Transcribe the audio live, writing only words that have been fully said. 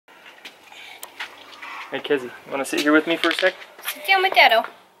Hey, Kezzy, you want to sit here with me for a sec? Sit down with Daddo.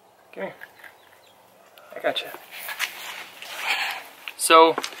 Come here. I gotcha.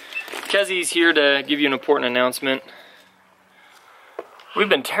 So, Kezzy's here to give you an important announcement. We've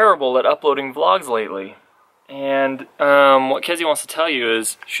been terrible at uploading vlogs lately. And what Kezzy wants to tell you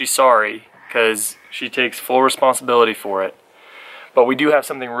is she's sorry, because she takes full responsibility for it. But we do have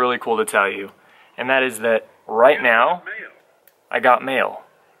something really cool to tell you. And that is that right now, I got mail.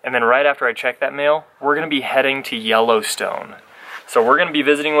 And then right after I check that mail, we're going to be heading to Yellowstone. So we're going to be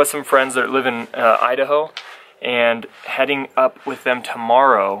visiting with some friends that live in Idaho and heading up with them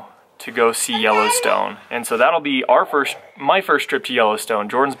tomorrow to go see Yellowstone. And so that'll be my first trip to Yellowstone.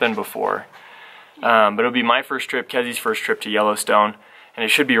 Jordan's been before. But it'll be my first trip, Kezzy's first trip to Yellowstone, and it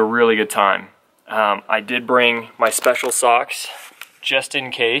should be a really good time. I did bring my special socks just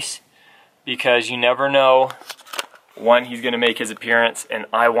in case, because you never know when he's going to make his appearance, and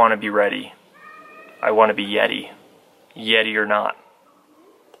I want to be ready. I want to be Yeti. Yeti or not.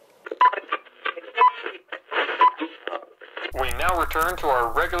 We now return to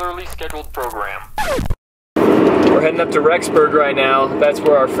our regularly scheduled program. We're heading up to Rexburg right now. That's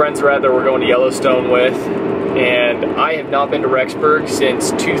where our friends are at that we're going to Yellowstone with. And I have not been to Rexburg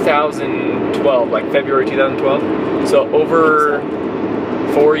since 2012, like February 2012. So over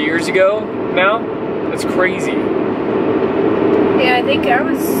 4 years ago now. That's crazy. Yeah, I think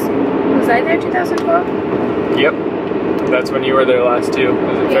was I there 2012? Yep. That's when you were there last too. It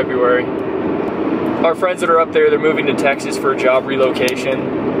was in February. Our friends that are up there, they're moving to Texas for a job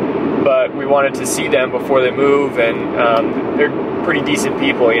relocation. But we wanted to see them before they move, and they're pretty decent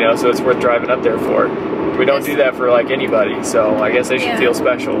people, you know, so it's worth driving up there for. We don't do that for like anybody, so I guess they should feel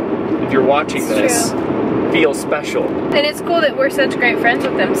special. If you're watching this, feel special. And it's cool that we're such great friends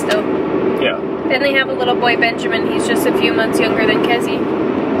with them still. Yeah. And they have a little boy, Benjamin. He's just a few months younger than Kezzy.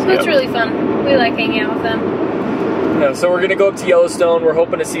 So it's really fun. We like hanging out with them. Yeah, so we're gonna go up to Yellowstone. We're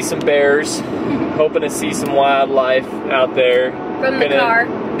hoping to see some bears, hoping to see some wildlife out there. From the car.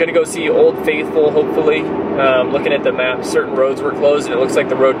 Gonna go see Old Faithful, hopefully. Looking at the map, certain roads were closed, and it looks like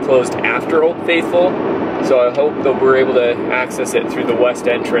the road closed after Old Faithful. So I hope that we're able to access it through the west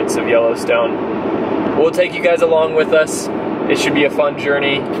entrance of Yellowstone. We'll take you guys along with us. It should be a fun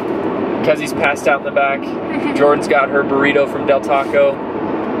journey. Kezzy's passed out in the back. Jordan's got her burrito from Del Taco.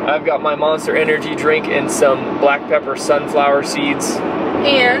 I've got my Monster Energy drink and some black pepper sunflower seeds.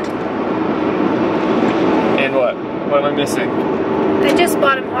 And what? What am I missing? I just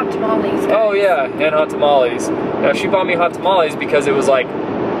bought him hot tamales. Oh yeah, and hot tamales. Now she bought me hot tamales because it was like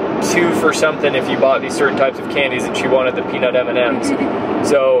 2 for something if you bought these certain types of candies, and she wanted the peanut M&Ms.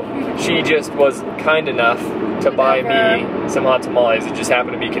 So she just was kind enough to buy me some hot tamales. It just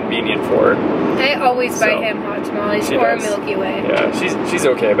happened to be convenient for her. I always buy him hot tamales or a Milky Way. Yeah, she's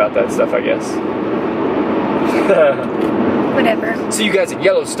okay about that stuff, I guess. Whatever. See you guys in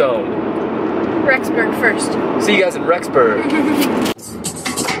Yellowstone. Rexburg first. See you guys in Rexburg.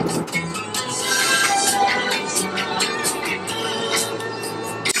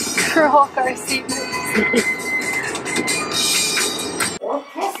 Girl car seat.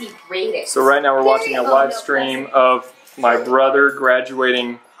 So right now we're watching a live stream of my brother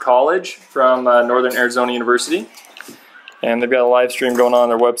graduating college from Northern Arizona University. And they've got a live stream going on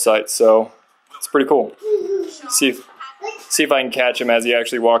their website, so it's pretty cool. See if I can catch him as he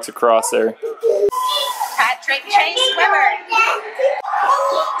actually walks across there. Patrick Chase Weber.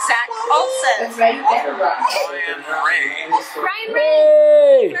 Zach Olson. Ryan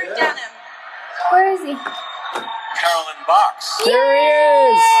Ray. Kurt Dunham. Where is he? Carolyn Box. There he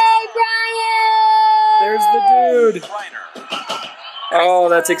is! Hey, Brian! There's the dude. Oh,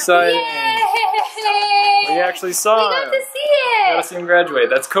 that's exciting. Yay! We actually saw We him. got to see it. Got to see him graduate.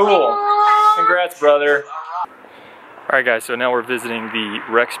 That's cool. Aww. Congrats, brother. Alright guys, so now we're visiting the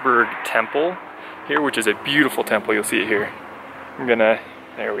Rexburg Temple here, which is a beautiful temple. You'll see it here.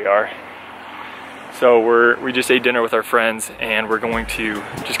 There we are. So we just ate dinner with our friends, and we're going to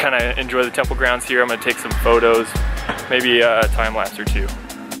just kind of enjoy the temple grounds here. I'm going to take some photos, maybe a time lapse or two.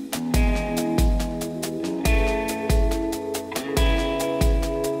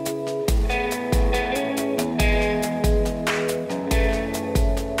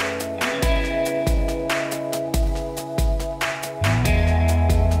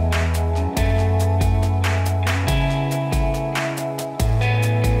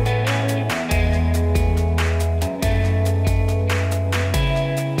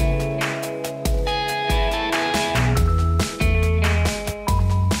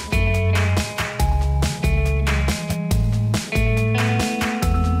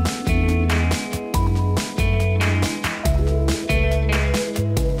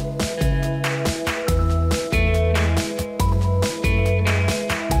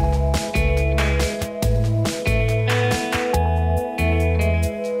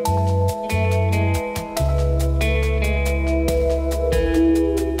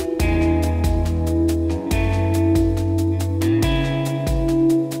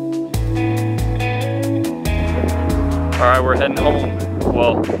 we're heading home.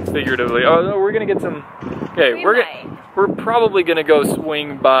 Well, figuratively. Oh no, we're gonna get some. Okay, we're probably gonna go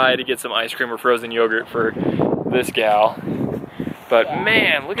swing by to get some ice cream or frozen yogurt for this gal. But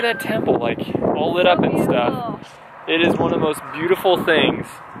man, look at that temple, like all lit up and stuff. It is one of the most beautiful things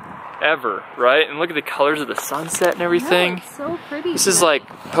ever, right? And look at the colors of the sunset and everything. It's so pretty. This is like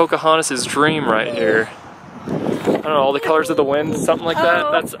Pocahontas' dream right here. I don't know, all the colors of the wind, something like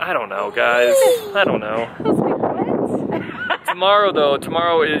that. That's, I don't know, guys. I don't know.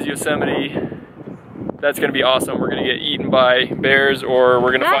 Tomorrow is Yosemite. That's gonna be awesome. We're gonna get eaten by bears, or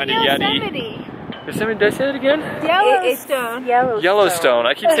we're gonna find a Yeti. Yosemite, did I say it again? Yellowstone. Yellowstone.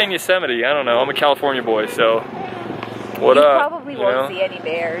 I keep saying Yosemite. I don't know. I'm a California boy, so what you up? Probably won't see any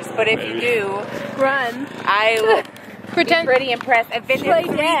bears, but if you do, run. I will be pretty impressed. I've been there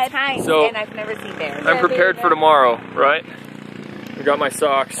 3 times and I've never seen bears. I'm prepared for tomorrow, right? I got my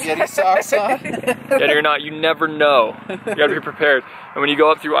socks. Yeti socks on? Yeti or not, you never know. You gotta be prepared. And when you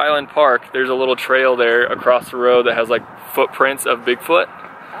go up through Island Park, there's a little trail there across the road that has like footprints of Bigfoot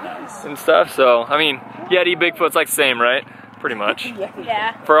and stuff. So, I mean, Yeti, Bigfoot's like the same, right? Pretty much.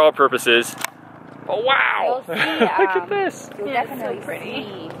 Yeah. For all purposes. Oh, wow! You'll see, Look at this. You'll Yeah, definitely so pretty.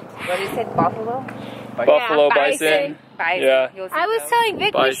 see, what is it, buffalo? Buffalo, bison. Yeah. I was telling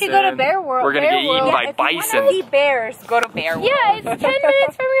Vic we should go to Bear World. We're gonna get eaten by If bison. you want to see bears, go to Bear World. Yeah, it's 10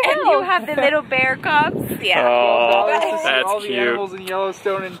 minutes from your house. And you have the little bear cubs. Yeah. Oh, that's all the cute. animals in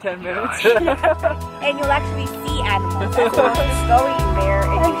Yellowstone in 10 minutes. And you'll actually see animals. That's not just going there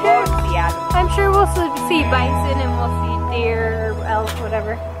and you won't see animals. I'm sure we'll see bison and we'll see deer or elk,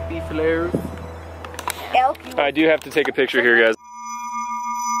 whatever. Beef layers. Elk. I do have to take a picture here, guys.